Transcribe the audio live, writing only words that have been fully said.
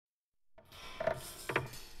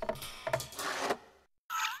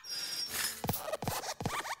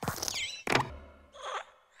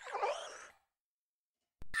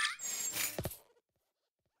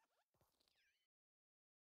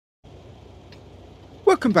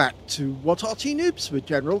Welcome back to What Arty Noobs with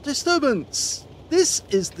General Disturbance. This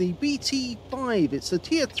is the BT-5. It's a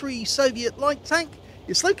Tier 3 Soviet light tank.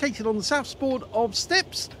 It's located on the south sport of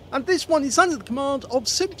Steppes, and this one is under the command of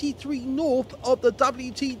 73north of the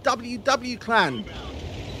WTWW clan.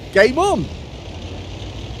 Game on!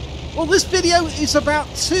 Well, this video is about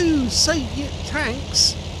two Soviet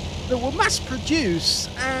tanks that were mass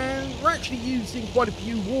produced and were actually used in quite a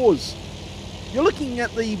few wars. You're looking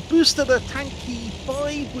at the Booster Tanky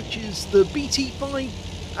 5, which is the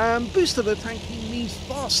BT-5. Booster Tanky means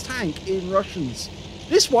fast tank in Russians.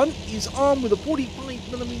 This one is armed with a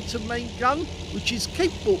 45mm main gun, which is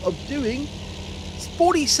capable of doing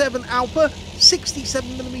 47 alpha,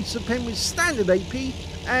 67mm pen with standard AP,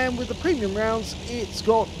 and with the premium rounds, it's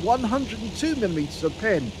got 102mm of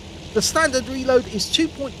pen. The standard reload is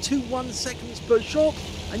 2.21 seconds per shot,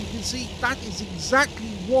 and you can see that is exactly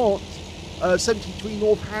what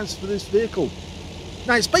 73north has for this vehicle.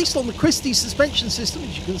 Now, it's based on the Christie suspension system,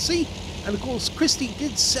 as you can see, and of course Christie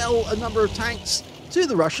did sell a number of tanks to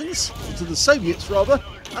the Russians, to the Soviets rather,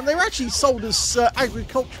 and they were actually sold as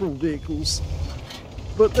agricultural vehicles,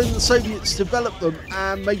 but then the Soviets developed them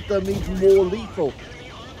and made them even more lethal.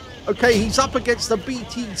 Okay, he's up against the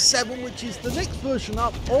BT-7, which is the next version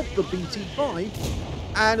up of the BT-5,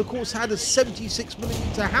 and of course had a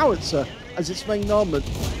 76mm howitzer as its main armament.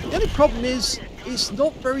 The only problem is it's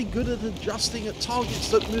not very good at adjusting at targets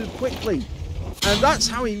that move quickly, and that's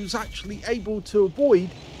how he was actually able to avoid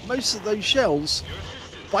most of those shells,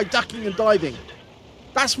 by ducking and diving.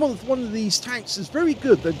 That's one of these tanks is very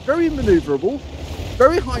good. They're very maneuverable,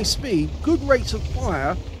 very high speed, good rate of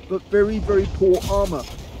fire, but very, very poor armor.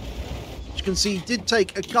 As you can see, he did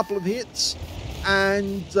take a couple of hits,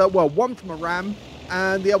 and well, one from a ram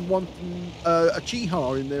and the other one from a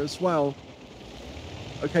Chihar in there as well.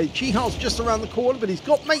 Okay, Chihar's just around the corner, but he's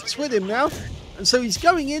got mates with him now, and so he's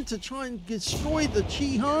going in to try and destroy the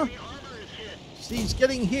Chihar. See, he's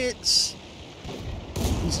getting hits.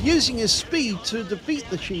 He's using his speed to defeat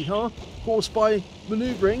the Chihar, of course, by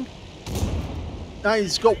maneuvering. Now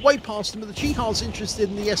he's got way past him, but the Chihar's interested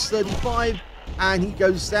in the S-35, and he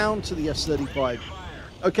goes down to the S-35.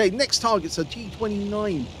 Okay, next target's a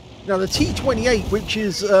T-29. Now the T-28, which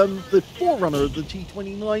is the forerunner of the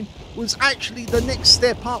T-29, was actually the next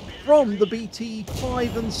step up from the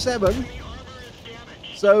BT-5 and 7.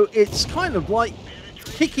 So it's kind of like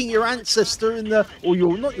kicking your ancestor in the, or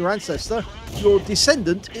your, not your ancestor, your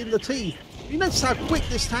descendant in the teeth. You notice how quick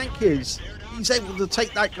this tank is. He's able to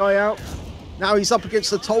take that guy out. Now he's up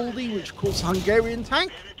against the Toldi, which of course is a Hungarian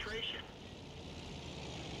tank.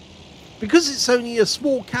 Because it's only a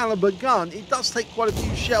small caliber gun, it does take quite a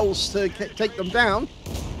few shells to take them down.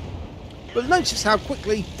 But notice how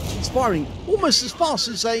quickly he's firing, almost as fast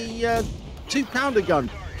as a 2-pounder gun.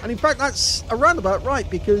 And in fact, that's around about right,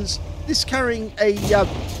 because this is carrying a,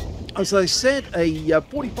 as I said, a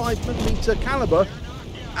 45mm caliber,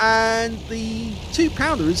 and the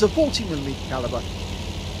 2-pounder is a 40mm caliber.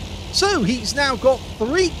 So he's now got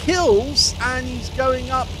 3 kills, and he's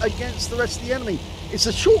going up against the rest of the enemy. It's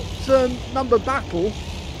a short number battle.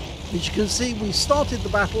 As you can see, we started the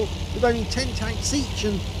battle with only 10 tanks each,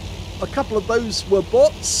 and a couple of those were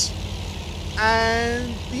bots.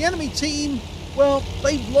 And the enemy team, well,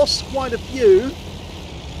 they've lost quite a few.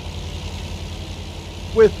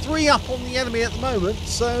 We're 3 up on the enemy at the moment,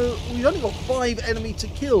 so we've only got 5 enemy to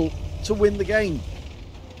kill to win the game.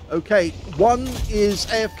 Okay, one is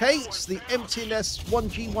AFK, it's the MTLS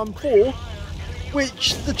 1G14,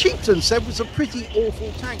 which the chieftain said was a pretty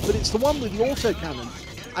awful tank, but it's the one with the autocannon,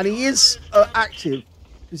 and he is active,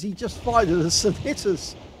 because he just fired at us and hit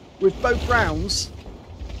us with both rounds.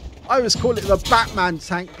 I always call it the Batman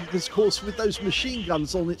tank, because of course with those machine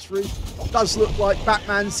guns on its roof, it does look like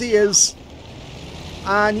Batman's ears.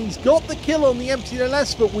 And he's got the kill on the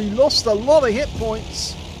MTLS, but we lost a lot of hit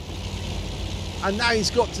points. And now he's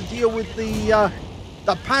got to deal with the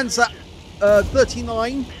Panzer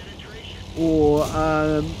 39, or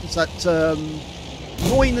is that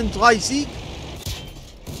 39?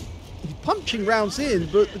 He's punching rounds in,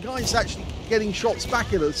 but the guy's actually getting shots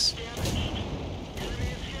back at us.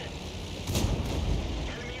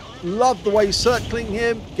 Love the way he's circling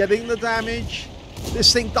him, getting the damage.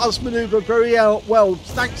 This thing does maneuver very well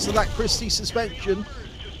thanks to that Christie suspension.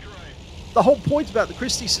 The whole point about the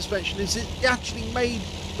Christie suspension is it actually made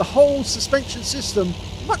the whole suspension system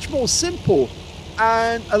much more simple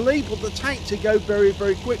and enabled the tank to go very,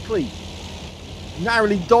 very quickly.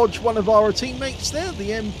 Narrowly dodged one of our teammates there,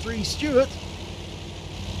 the M3 Stuart.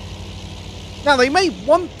 Now they made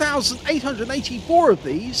 1,884 of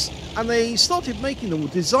these, and they started making them or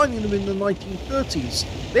designing them in the 1930s.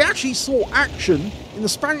 They actually saw action in the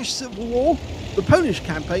Spanish Civil War, the Polish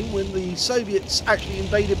campaign, when the Soviets actually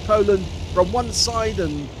invaded Poland from one side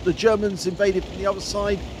and the Germans invaded from the other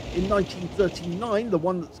side in 1939, the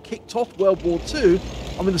one that kicked off World War II.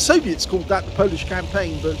 I mean, the Soviets called that the Polish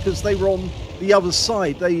campaign, but because they were on the other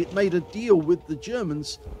side, they made a deal with the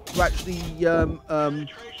Germans to actually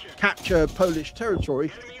capture Polish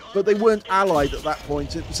territory, but they weren't allied at that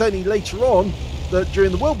point. It was only later on that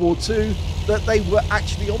during the World War II that they were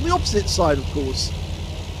actually on the opposite side, of course.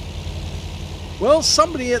 Well,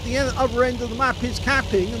 somebody at the other end of the map is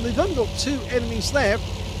capping, and they've only got 2 enemies left.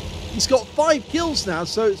 He's got 5 kills now,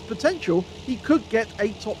 so it's potential he could get a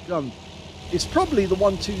top gun. It's probably the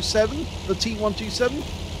 127, the T127,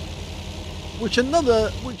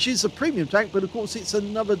 which is a premium tank, but of course it's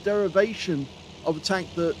another derivation of a tank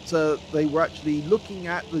that they were actually looking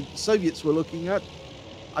at, the Soviets were looking at.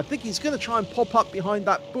 I think he's going to try and pop up behind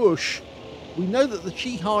that bush. We know that the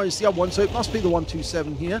Chiha is the other one, so it must be the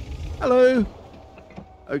 127 here. Hello.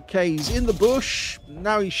 Okay, he's in the bush.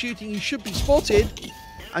 Now he's shooting. He should be spotted.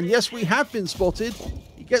 And yes, we have been spotted.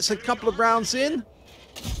 He gets a couple of rounds in.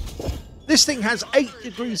 This thing has 8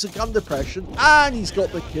 degrees of gun depression, and he's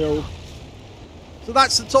got the kill. So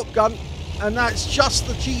that's the top gun, and that's just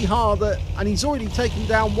the Chiha and he's already taken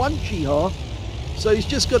down 1 Chiha. So he's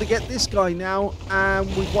just got to get this guy now, and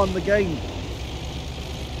we've won the game.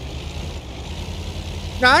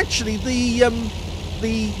 Now, actually,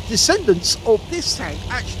 the descendants of this tank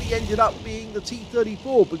actually ended up being the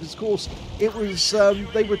T-34, because, of course, it was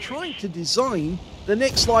they were trying to design the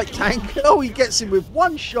next light tank. Oh, he gets him with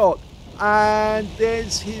 1 shot, and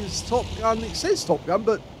there's his top gun. It says top gun,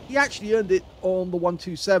 but he actually earned it on the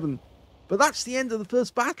 127. But that's the end of the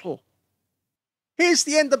first battle. Here's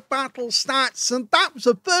the end of battle stats, and that was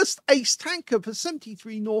the first ace tanker for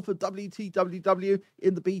 73 North of WTWW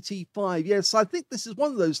in the BT-5. Yes, I think this is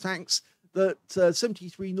one of those tanks that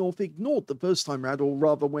 73 North ignored the first time round, or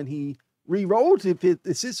rather when he re-rolled, if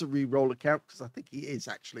this is a re-roll account, because I think he is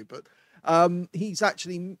actually, but he's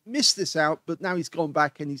actually missed this out, but now he's gone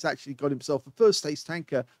back and he's actually got himself a first ace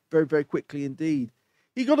tanker very, very quickly indeed.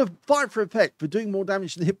 He got a fire for effect for doing more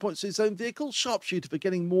damage than hit points to his own vehicle, sharpshooter for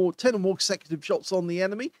getting 10 or more consecutive shots on the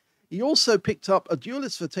enemy. He also picked up a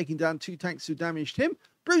duelist for taking down 2 tanks who damaged him,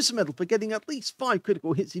 bruiser medal for getting at least 5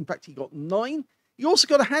 critical hits, in fact he got 9. He also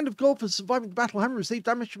got a hand of gold for surviving the battle, having received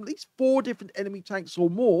damage from at least 4 different enemy tanks or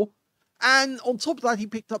more. And on top of that, he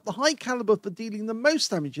picked up the high caliber for dealing the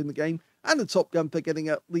most damage in the game, and the top gun for getting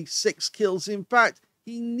at least 6 kills. In fact,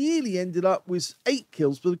 he nearly ended up with 8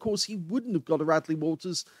 kills, but of course he wouldn't have got a Radley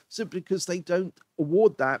Walters simply because they don't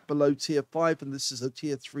award that below tier 5, and this is a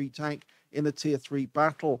tier 3 tank in a tier 3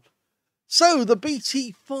 battle. So the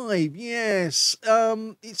BT-5, yes,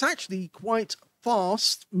 it's actually quite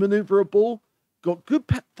fast, maneuverable, got good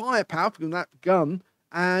firepower from that gun,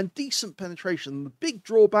 and decent penetration. The big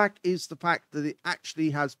drawback is the fact that it actually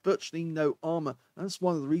has virtually no armor. That's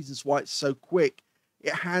one of the reasons why it's so quick.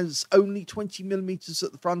 It has only 20mm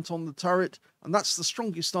at the front on the turret, and that's the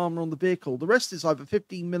strongest armor on the vehicle. The rest is either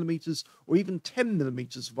 15mm or even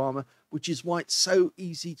 10mm of armor, which is why it's so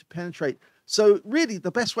easy to penetrate. So really, the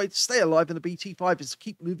best way to stay alive in a BT-5 is to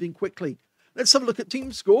keep moving quickly. Let's have a look at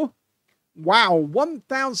team score. Wow,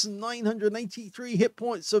 1,983 hit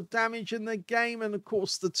points of damage in the game, and of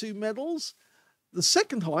course the 2 medals. The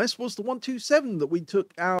second highest was the 127 that we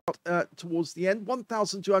took out towards the end,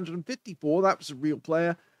 1,254. That was a real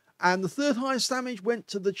player. And the third highest damage went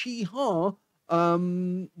to the Chiha,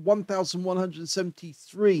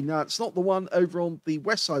 1,173. Now, it's not the one over on the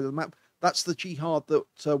west side of the map. That's the Chiha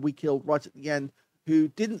that we killed right at the end, who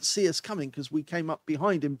didn't see us coming because we came up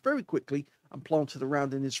behind him very quickly and planted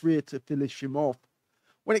around in his rear to finish him off.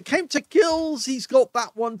 When it came to kills, he's got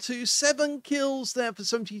that one too. 7 kills there for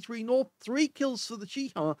 73 North, 3 kills for the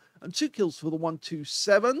Chiha, and 2 kills for the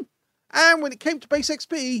 127. And when it came to base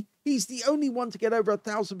XP, he's the only one to get over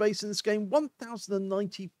 1,000 base in this game,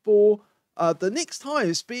 1,094. The next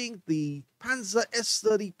highest being the Panzer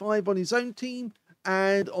S35 on his own team,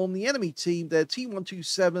 and on the enemy team, their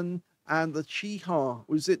T127 and the Chiha.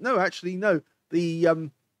 Was it? No, actually, no.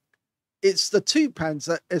 It's the 2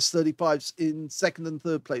 Panzer S35s in 2nd and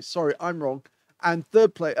 3rd place. Sorry, I'm wrong. And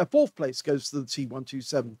 4th place goes to the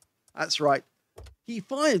T127. That's right. He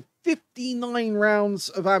fired 59 rounds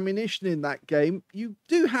of ammunition in that game. You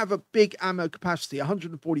do have a big ammo capacity,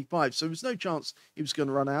 145, so there's no chance he was going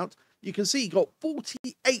to run out. You can see he got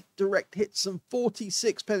 48 direct hits and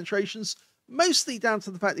 46 penetrations, mostly down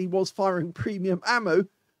to the fact that he was firing premium ammo.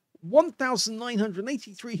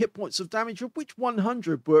 1,983 hit points of damage, of which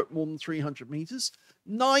 100 were at more than 300 meters.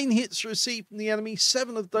 9 hits received from the enemy,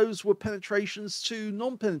 7 of those were penetrations, 2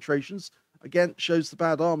 non-penetrations. Again, shows the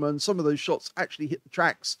bad armor, and some of those shots actually hit the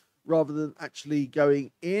tracks rather than actually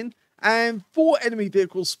going in. And 4 enemy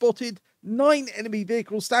vehicles spotted, 9 enemy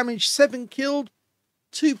vehicles damaged, 7 killed,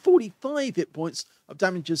 245 hit points of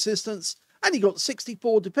damage assistance, and he got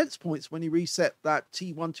 64 defense points when he reset that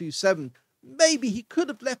T127. Maybe he could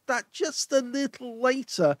have left that just a little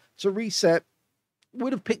later to reset.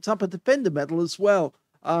 Would have picked up a defender medal as well.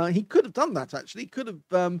 He could have done that, actually. He could have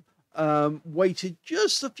waited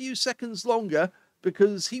just a few seconds longer,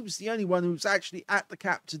 because he was the only one who was actually at the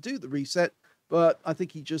cap to do the reset. But I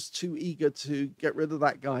think he's just too eager to get rid of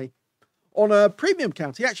that guy. On a premium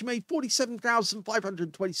count, he actually made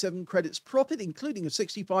 47,527 credits profit, including a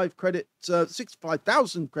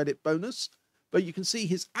 65,000 credit bonus. But you can see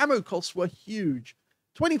his ammo costs were huge.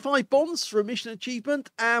 25 bonds for a mission achievement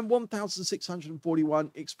and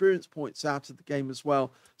 1,641 experience points out of the game as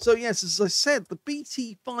well. So yes, as I said, the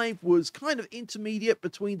BT-5 was kind of intermediate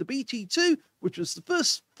between the BT-2, which was the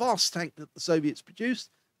first fast tank that the Soviets produced.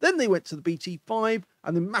 Then they went to the BT-5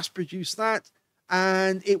 and then mass-produced that.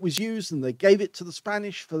 And it was used, and they gave it to the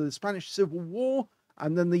Spanish for the Spanish Civil War.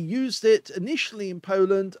 And then they used it initially in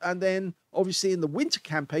Poland, and then obviously in the winter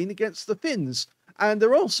campaign against the Finns. And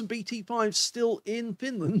there are some BT-5s still in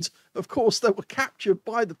Finland. Of course, they were captured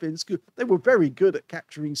by the Finns. They were very good at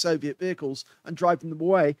capturing Soviet vehicles and driving them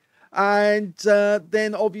away. And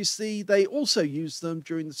then obviously they also used them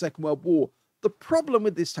during the Second World War. The problem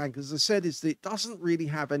with this tank, as I said, is that it doesn't really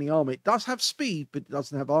have any armor. It does have speed, but it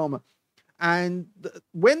doesn't have armor. And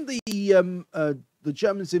when the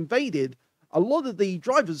Germans invaded, a lot of the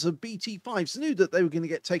drivers of BT-5s knew that they were going to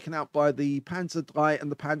get taken out by the Panzer III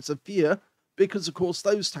and the Panzer IV, because, of course,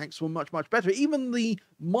 those tanks were much, much better. Even the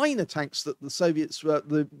minor tanks that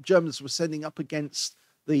the Germans were sending up against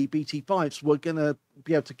the BT-5s were going to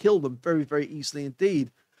be able to kill them very, very easily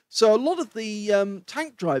indeed. So a lot of the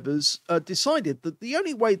tank drivers decided that the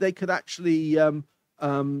only way they could actually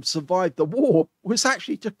survive the war was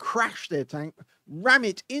actually to crash their tank, ram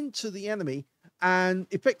it into the enemy, and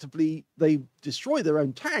effectively they destroy their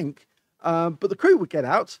own tank, but the crew would get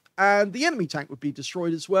out and the enemy tank would be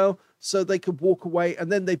destroyed as well, so they could walk away,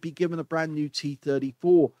 and then they'd be given a brand new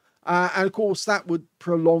T-34. And of course that would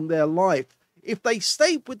prolong their life. If they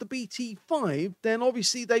stayed with the BT-5, then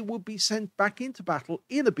obviously they would be sent back into battle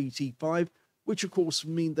in a BT-5, which of course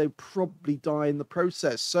would mean they'd probably die in the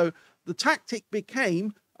process. So the tactic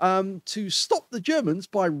became to stop the Germans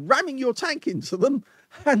by ramming your tank into them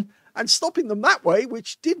and stopping them that way,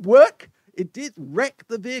 which did work. It did wreck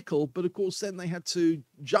the vehicle, but of course then they had to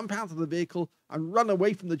jump out of the vehicle and run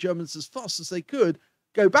away from the Germans as fast as they could,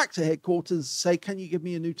 go back to headquarters and say, can you give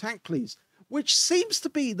me a new tank, please? Which seems to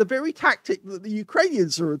be the very tactic that the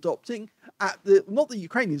Ukrainians are adopting not the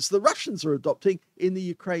Ukrainians, the Russians are adopting in the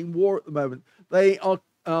Ukraine war at the moment. They are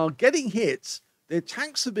getting hit, their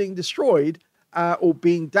tanks are being destroyed or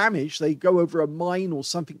being damaged. They go over a mine or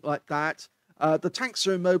something like that. The tanks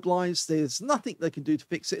are immobilized. There's nothing they can do to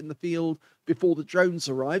fix it in the field before the drones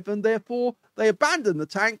arrive, and therefore they abandon the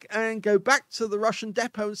tank and go back to the Russian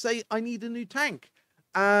depot and say, I need a new tank.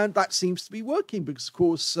 And that seems to be working because, of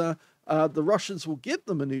course, the Russians will give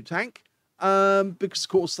them a new tank because, of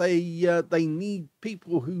course, they need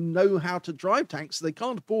people who know how to drive tanks. They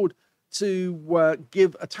can't afford to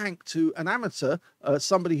give a tank to an amateur,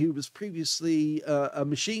 somebody who was previously a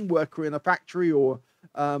machine worker in a factory or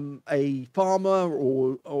a farmer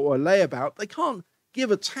or a layabout. They can't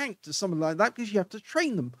give a tank to someone like that because you have to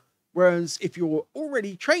train them. Whereas if you're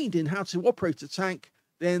already trained in how to operate a tank,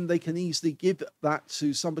 then they can easily give that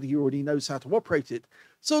to somebody who already knows how to operate it.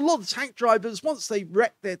 So a lot of tank drivers, once they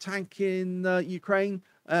wreck their tank in Ukraine,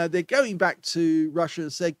 they're going back to Russia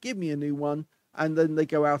and say, give me a new one. And then they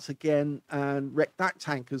go out again and wreck that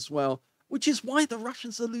tank as well, which is why the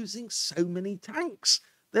Russians are losing so many tanks.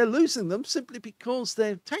 They're losing them simply because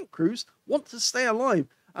their tank crews want to stay alive.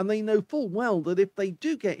 And they know full well that if they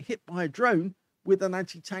do get hit by a drone with an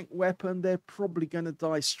anti-tank weapon, they're probably going to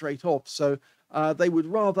die straight off. So they would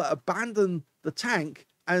rather abandon the tank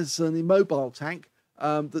as an immobile tank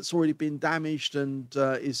that's already been damaged and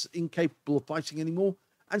is incapable of fighting anymore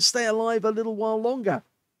and stay alive a little while longer.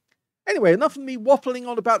 Anyway, enough of me waffling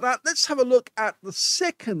on about that. Let's have a look at the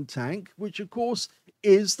second tank, which of course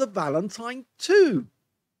is the Valentine II.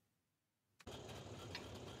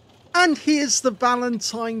 And here's the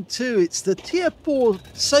Valentine II. It's the Tier 4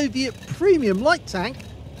 Soviet premium light tank.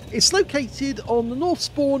 It's located on the north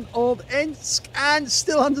spawn of Ensk and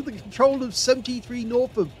still under the control of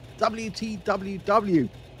 73north of WTWW.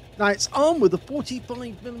 Now it's armed with a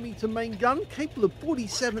 45mm main gun, capable of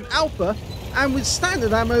 47 alpha, and with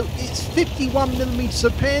standard ammo it's 51mm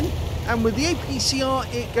a pen, and with the APCR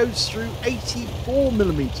it goes through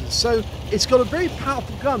 84mm. So it's got a very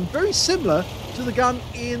powerful gun, very similar to the gun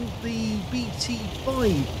in the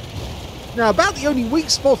BT-5. Now about the only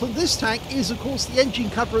weak spot on this tank is of course the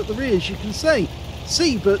engine cover at the rear, as you can see,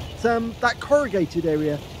 but that corrugated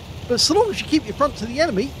area. But so long as you keep your front to the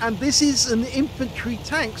enemy, and this is an infantry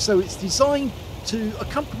tank, so it's designed to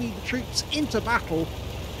accompany the troops into battle,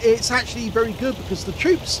 it's actually very good because the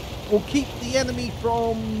troops will keep the enemy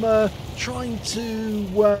from trying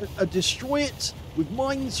to destroy it with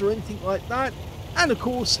mines or anything like that. And of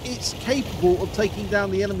course, it's capable of taking down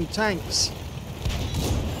the enemy tanks.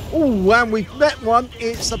 Oh, and we've met one.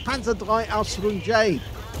 It's a Panzer III Aslains J.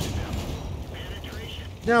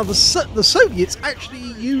 Now, the Soviets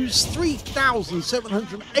actually used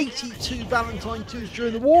 3,782 Valentine IIs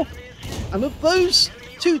during the war, and of those,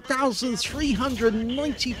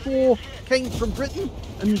 2,394 came from Britain,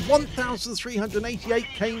 and 1,388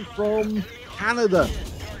 came from Canada.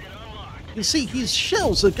 You can see his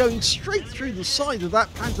shells are going straight through the side of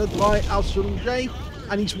that Panzer III Aslains J,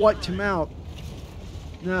 and he's wiped him out.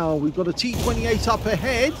 Now, we've got a T-28 up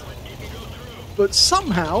ahead, but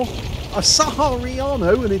somehow a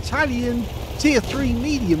Sahariano, an Italian tier 3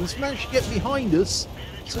 medium, has managed to get behind us,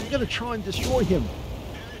 so we're going to try and destroy him.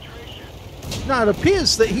 Now it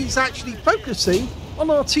appears that he's actually focusing on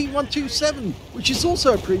our T-127, which is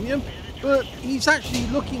also a premium, but he's actually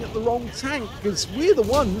looking at the wrong tank because we're the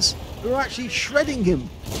ones who are actually shredding him,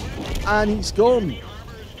 and he's gone.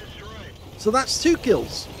 So that's 2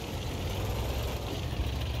 kills.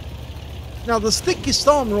 Now the thickest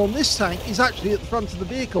armour on this tank is actually at the front of the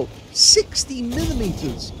vehicle,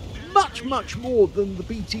 60mm, much more than the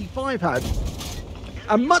BT-5 had,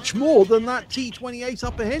 and much more than that T-28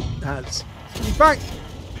 up ahead has. In fact,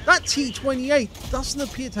 that T-28 doesn't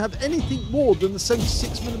appear to have anything more than the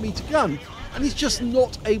 76mm gun, and he's just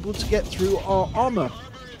not able to get through our armour.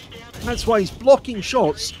 That's why he's blocking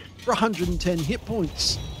shots for 110 hit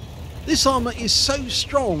points. This armour is so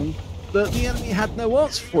strong that the enemy had no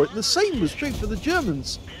answer for it. The same was true for the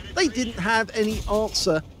Germans. They didn't have any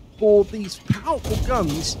answer for these powerful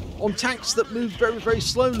guns on tanks that move very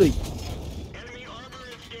slowly.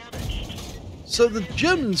 So the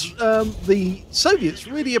Germans, the Soviets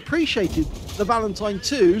really appreciated the Valentine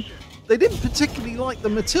II. They didn't particularly like the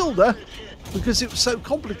Matilda because it was so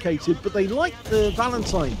complicated, but they liked the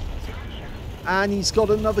Valentine. And he's got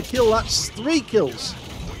another kill. That's 3 kills.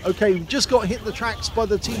 Okay, we've just got hit in the tracks by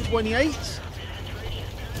the T-28.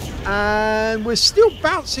 And we're still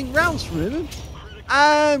bouncing rounds from him.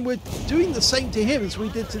 And we're doing the same to him as we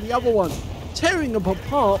did to the other one. Tearing him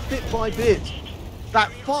apart bit by bit.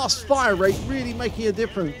 That fast fire rate really making a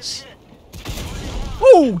difference.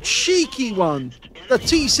 Oh, cheeky one. The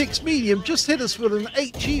T6 medium just hit us with an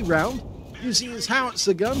HE round using his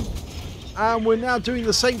howitzer gun. And we're now doing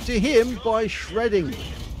the same to him by shredding.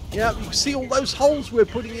 Yeah, you can see all those holes we're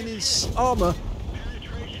putting in his armour.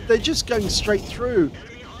 They're just going straight through.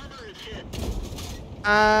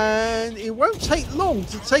 And it won't take long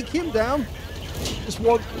to take him down. Just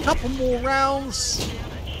want a couple more rounds.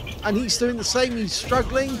 And he's doing the same. He's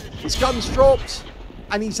struggling. His gun's dropped.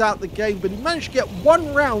 And he's out the game. But he managed to get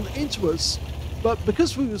 1 round into us. But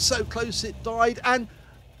because we were so close, it died. And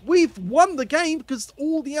we've won the game because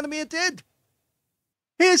all the enemy are dead.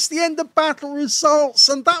 Here's the end of battle results,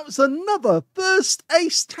 and that was another first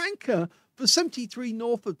ace tanker for 73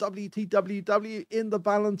 North of WTWW in the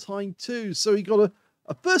Valentine II. So he got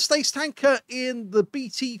a first ace tanker in the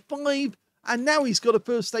BT-5, and now he's got a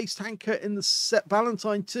first ace tanker in the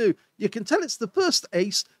Valentine II. You can tell it's the first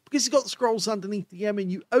ace because he's got the scrolls underneath the M,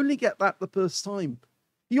 and you only get that the first time.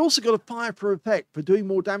 He also got a fire for effect for doing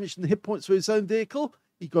more damage than the hit points for his own vehicle.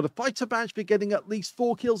 He got a fighter badge for getting at least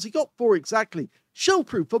 4 kills. He got 4 exactly.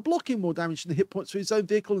 Shellproof for blocking more damage than the hit points for his own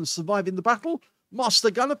vehicle and surviving the battle.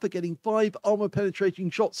 Master Gunner for getting 5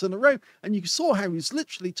 armor-penetrating shots in a row. And you saw how he was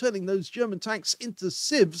literally turning those German tanks into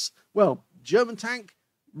civs. Well, German tank,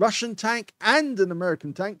 Russian tank, and an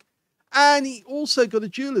American tank. And he also got a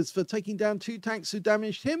duelist for taking down 2 tanks who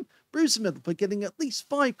damaged him. Bruiser Medal for getting at least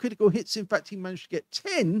 5 critical hits. In fact, he managed to get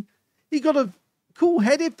 10. He got a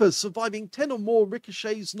cool-headed for surviving 10 or more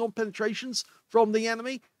ricochets, non-penetrations from the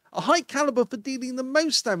enemy. A high caliber for dealing the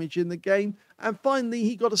most damage in the game. And finally,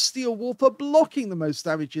 he got a steel wall for blocking the most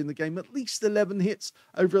damage in the game. At least 11 hits,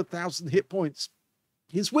 over 1,000 hit points.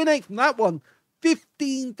 His win rate from that one,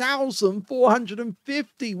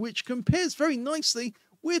 15,450, which compares very nicely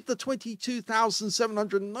with the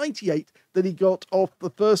 22,798 that he got off the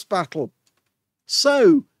first battle.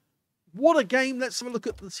 So, What a game. Let's have a look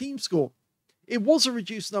at the team score. It was a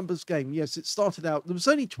reduced numbers game. Yes, it started out, there was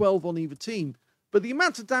only 12 on either team, but the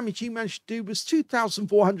amount of damage he managed to do was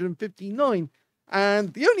 2,459.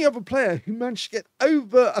 And the only other player who managed to get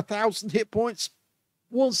over 1,000 hit points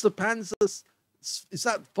was the Panzer. Is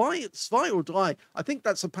that Zwei or Drei? I think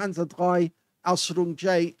that's a Panzer Drei Ausführung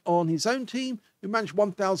J on his own team, who managed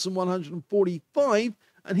 1,145.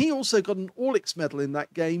 And he also got an Orlix medal in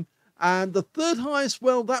that game. And the third highest,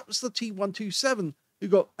 well, that was the T127, who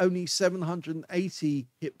got only 780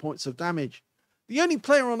 hit points of damage. The only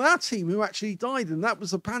player on our team who actually died, and that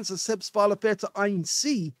was the Panzer Selbstfallefährte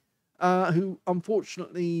 1C, who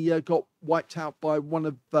unfortunately got wiped out by one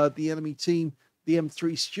of the enemy team, the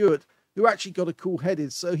M3 Stuart, who actually got a cool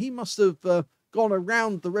headed. So he must have gone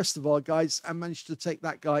around the rest of our guys and managed to take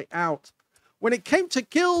that guy out. When it came to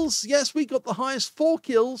kills, yes, we got the highest, 4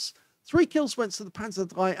 kills. 3 kills went to the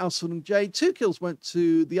Panzer III Ausführung J, 2 kills went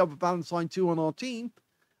to the other Valentine II on our team.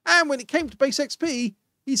 And when it came to base XP,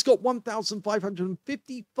 he's got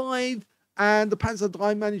 1,555, and the Panzer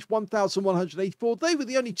III managed 1,184. They were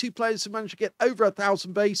the only 2 players who managed to get over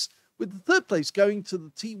 1,000 base, with the third place going to the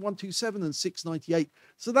T127 and 698.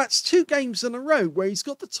 So that's 2 games in a row where he's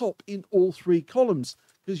got the top in all 3 columns.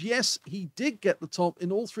 Because yes, he did get the top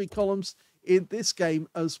in all 3 columns in this game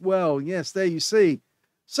as well. Yes, there you see.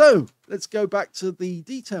 So let's go back to the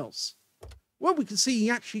details. Well, we can see he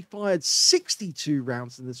actually fired 62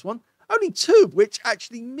 rounds in this one, only 2 of which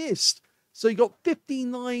actually missed. So he got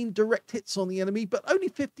 59 direct hits on the enemy, but only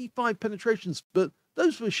 55 penetrations. But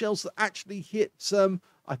those were shells that actually hit,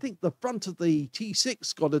 I think the front of the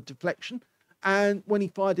T6 got a deflection. And when he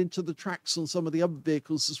fired into the tracks on some of the other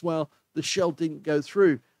vehicles as well, the shell didn't go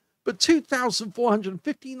through. But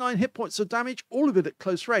 2,459 hit points of damage, all of it at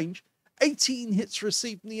close range. 18 hits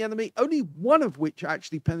received from the enemy, only 1 of which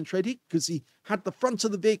actually penetrated because he had the front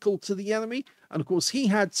of the vehicle to the enemy. And of course, he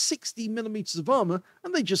had 60 millimeters of armor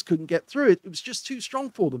and they just couldn't get through it. It was just too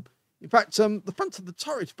strong for them. In fact, the front of the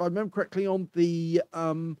turret, if I remember correctly, on the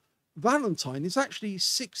Valentine is actually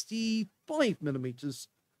 65 millimeters,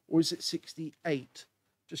 or is it 68?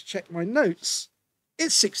 Just check my notes.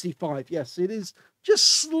 It's 65. Yes, it is just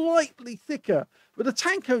slightly thicker, but the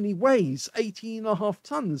tank only weighs 18.5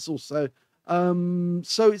 tons or so.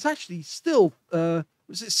 So it's actually still,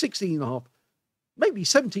 was it 16.5? Maybe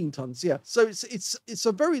 17 tons. Yeah. So it's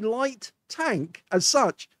a very light tank as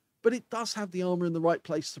such, but it does have the armor in the right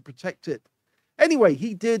place to protect it. Anyway,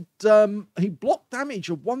 he blocked damage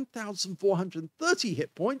of 1,430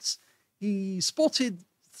 hit points. He spotted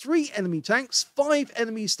 3 enemy tanks, 5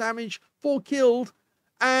 enemies damaged, 4 killed,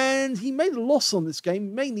 and he made a loss on this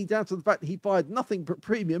game, mainly down to the fact that he fired nothing but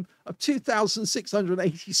premium of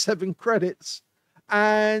 2,687 credits.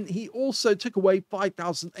 And he also took away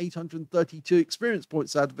 5,832 experience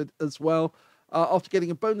points out of it as well, after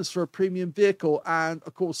getting a bonus for a premium vehicle and,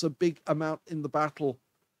 of course, a big amount in the battle.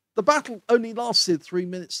 The battle only lasted 3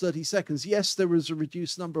 minutes 30 seconds. Yes, there was a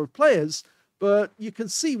reduced number of players, but you can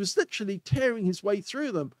see he was literally tearing his way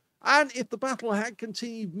through them. And if the battle had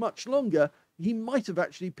continued much longer, he might have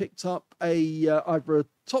actually picked up either a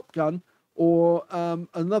Top Gun or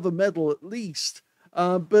another medal at least.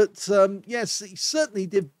 But yes, he certainly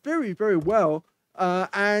did very, very well.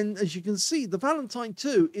 And as you can see, the Valentine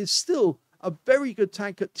II is still a very good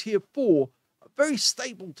tank at tier 4, a very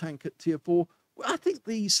stable tank at tier 4. I think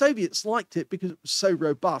the Soviets liked it because it was so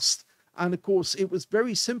robust. And of course, it was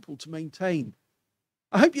very simple to maintain.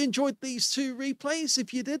 I hope you enjoyed these 2 replays.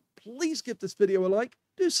 If you did, please give this video a like.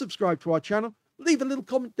 Do subscribe to our channel. Leave a little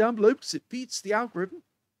comment down below because it feeds the algorithm.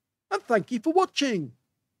 And thank you for watching.